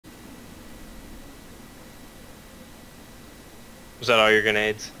Was that all your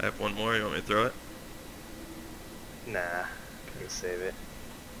grenades? I have one more. You want me to throw it? Nah, I can save it.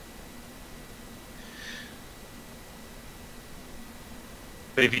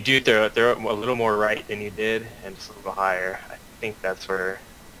 But if you do throw it a little more right than you did, and just a little higher. I think that's where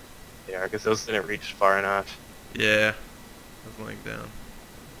they are, because those didn't reach far enough. Yeah. I was laying down.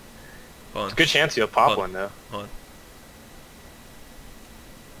 Hold on. It's a good chance you'll pop one, though. Hold on.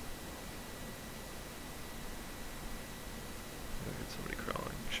 Look at somebody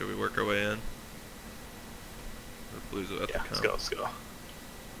crawling. Should we work our way in? The blues are at Yeah, the let's count. go, let's go.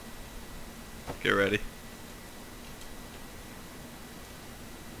 Get ready.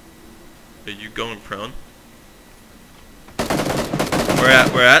 Are you going prone? Where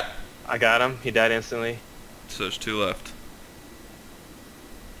at? I got him. He died instantly. So there's 2 left.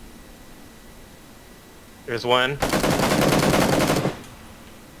 There's one.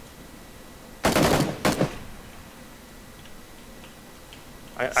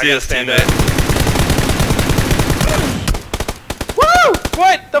 I gotta stand up. Woo!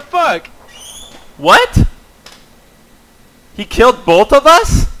 What the fuck? What? He killed both of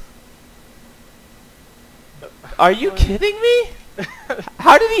us? Are you kidding me?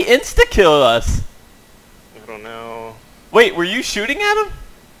 How did he insta-kill us? I don't know. Wait, were you shooting at him?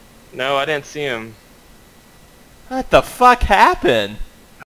 No, I didn't see him. What the fuck happened?